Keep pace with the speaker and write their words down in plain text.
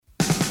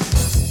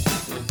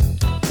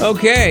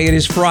Okay, it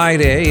is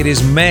Friday, it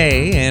is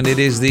May, and it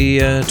is the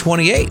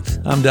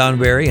 28th. I'm Don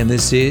Barry, and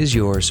this is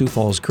your Sioux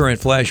Falls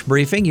Current Flash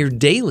Briefing, your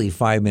daily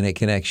 5-minute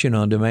connection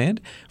on demand.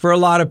 For a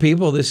lot of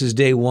people, this is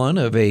day one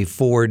of a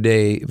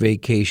 4-day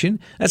vacation.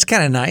 That's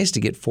kind of nice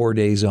to get 4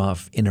 days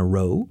off in a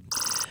row.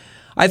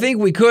 I think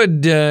we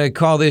could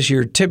call this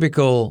your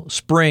typical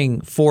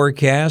spring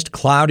forecast.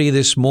 Cloudy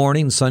this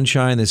morning,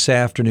 sunshine this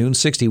afternoon,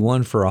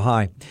 61 for a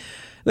high.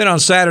 Then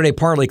on Saturday,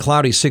 partly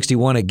cloudy,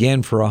 61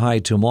 again for a high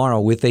tomorrow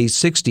with a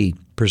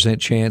 60%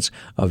 chance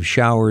of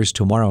showers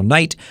tomorrow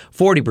night,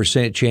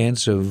 40%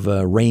 chance of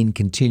rain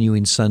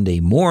continuing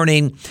Sunday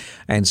morning,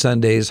 and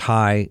Sunday's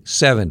high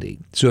 70.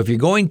 So if you're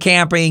going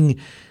camping,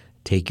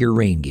 take your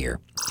rain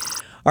gear.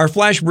 Our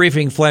Flash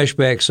Briefing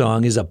flashback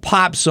song is a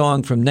pop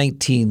song from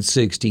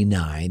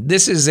 1969.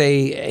 This is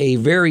a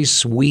very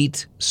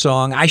sweet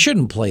song. I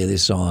shouldn't play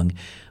this song,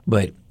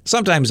 but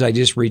sometimes I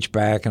just reach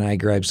back and I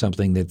grab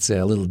something that's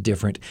a little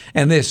different,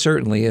 and this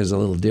certainly is a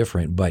little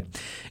different, but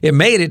it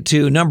made it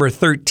to number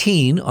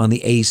 13 on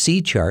the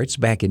AC charts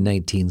back in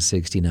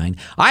 1969.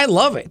 I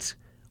love it.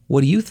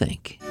 What do you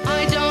think?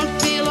 I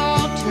don't feel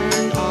all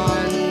turned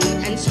on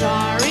and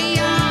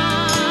starry-eyed.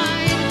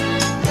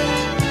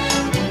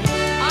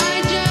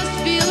 I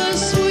just feel a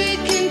sweet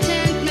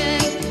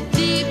contentment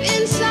deep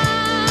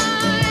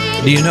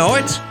inside. Do you know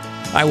it?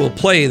 I will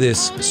play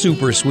this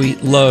super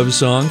sweet love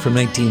song from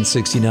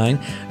 1969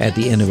 at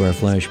the end of our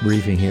Flash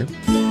Briefing here.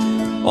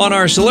 On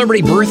our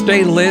celebrity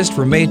birthday list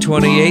for May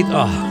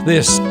 28th,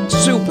 this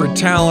super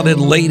talented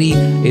lady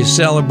is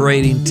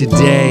celebrating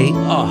today.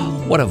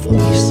 Oh, what a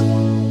voice.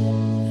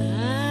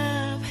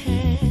 I've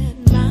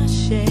had my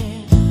share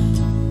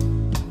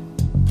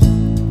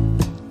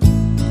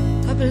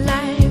of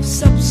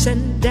life's ups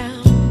and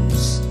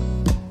downs,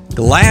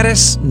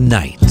 Gladys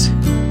Knight.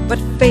 but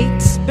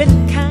fate's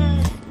been kind.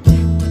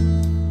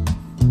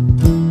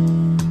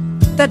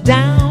 The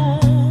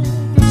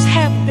downs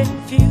have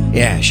been few.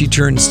 Yeah, she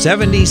turned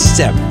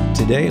 77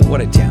 today. What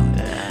a talent.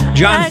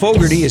 John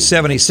Fogerty is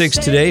 76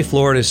 today.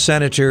 Florida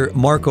Senator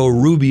Marco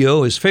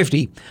Rubio is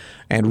 50.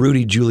 And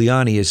Rudy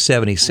Giuliani is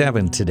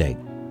 77 today.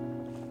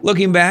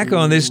 Looking back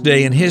on this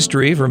day in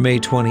history for May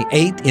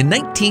 28th, in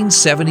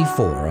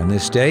 1974, on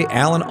this day,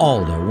 Alan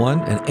Alda won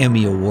an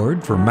Emmy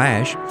Award for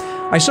MASH.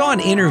 I saw an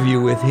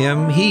interview with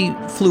him. He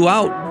flew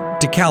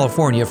out to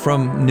California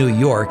from New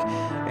York,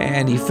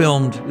 and he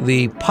filmed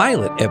the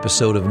pilot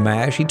episode of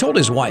MASH. He told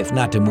his wife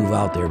not to move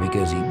out there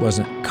because he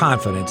wasn't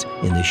confident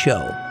in the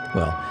show.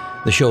 Well,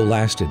 the show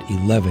lasted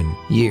 11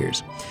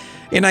 years.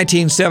 In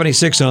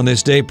 1976 on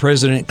this day,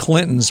 President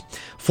Clinton's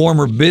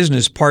former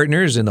business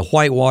partners in the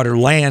Whitewater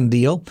land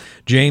deal,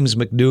 James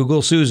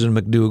McDougal, Susan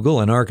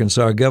McDougal, and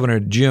Arkansas Governor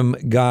Jim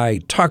Guy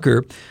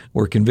Tucker,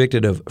 were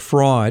convicted of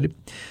fraud.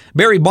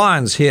 Barry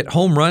Bonds hit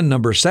home run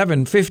number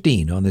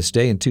 715 on this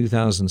day in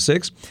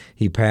 2006.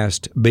 He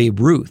passed Babe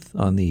Ruth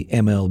on the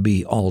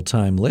MLB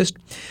all-time list.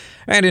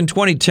 And in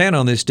 2010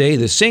 on this day,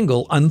 the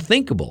single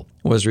Unthinkable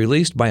was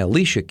released by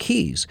Alicia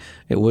Keys.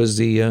 It was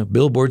the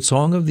Billboard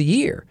Song of the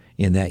Year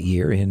in that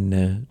year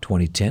in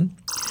 2010.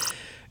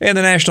 And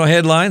the national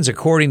headlines,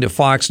 according to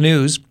Fox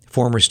News,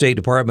 former State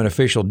Department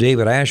official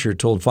David Asher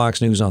told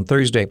Fox News on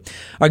Thursday,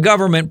 a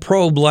government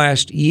probe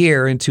last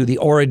year into the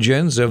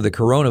origins of the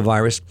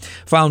coronavirus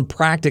found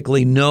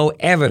practically no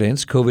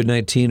evidence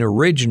COVID-19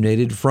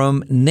 originated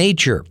from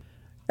nature.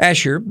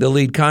 Asher, the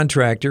lead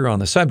contractor on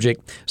the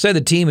subject, said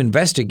the team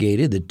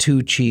investigated the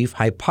two chief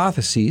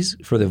hypotheses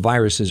for the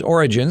virus's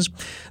origins,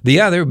 the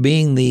other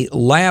being the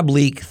lab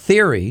leak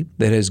theory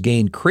that has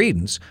gained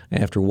credence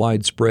after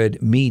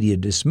widespread media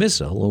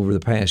dismissal over the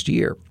past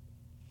year.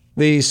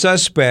 The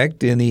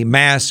suspect in the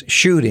mass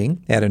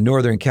shooting at a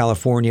Northern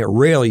California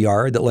rail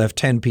yard that left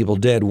 10 people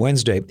dead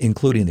Wednesday,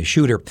 including the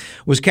shooter,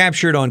 was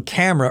captured on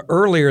camera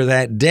earlier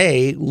that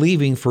day,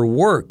 leaving for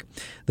work.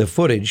 The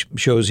footage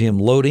shows him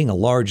loading a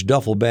large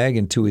duffel bag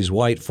into his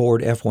white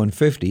Ford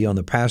F-150 on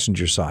the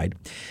passenger side.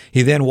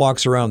 He then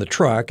walks around the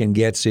truck and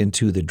gets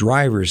into the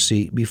driver's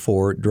seat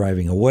before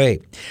driving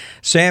away.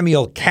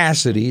 Samuel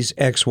Cassidy's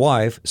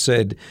ex-wife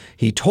said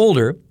he told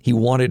her he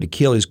wanted to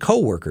kill his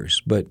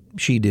co-workers, but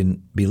she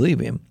didn't believe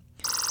him.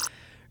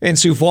 In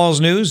Sioux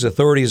Falls news,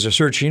 authorities are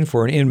searching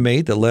for an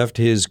inmate that left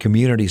his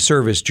community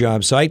service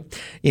job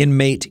site.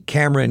 Inmate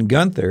Cameron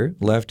Gunther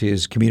left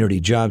his community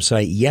job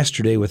site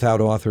yesterday without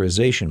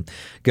authorization.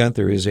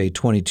 Gunther is a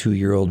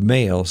 22-year-old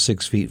male,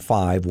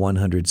 6'5",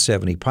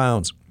 170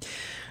 pounds.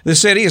 The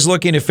city is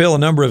looking to fill a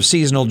number of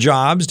seasonal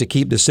jobs to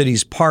keep the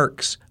city's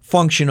parks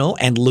functional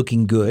and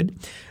looking good.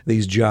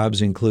 These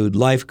jobs include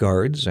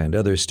lifeguards and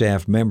other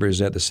staff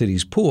members at the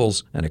city's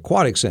pools and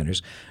aquatic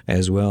centers,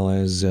 as well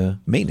as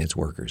maintenance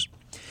workers.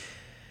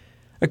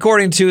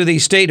 According to the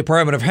State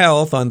Department of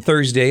Health, on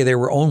Thursday, there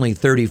were only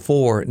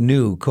 34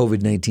 new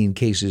COVID-19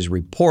 cases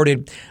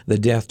reported. The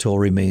death toll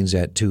remains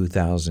at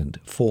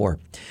 2,004.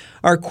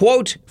 Our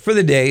quote for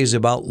the day is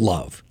about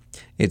love.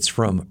 It's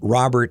from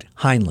Robert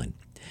Heinlein.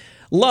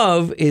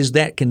 Love is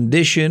that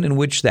condition in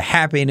which the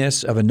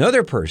happiness of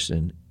another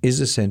person is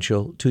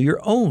essential to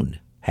your own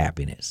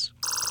happiness.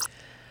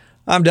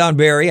 I'm Don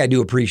Barry. I do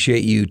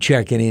appreciate you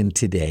checking in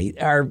today.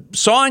 Our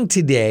song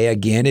today,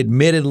 again,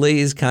 admittedly,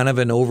 is kind of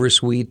an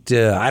oversweet,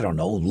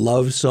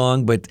 love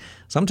song, but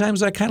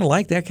sometimes I kind of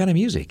like that kind of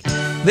music.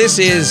 This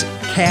is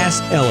Cass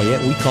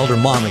Elliot. We called her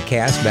Mama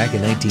Cass back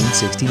in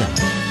 1969.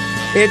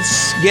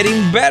 It's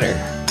getting better.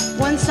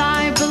 Once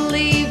I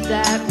believed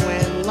that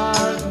when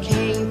love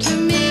came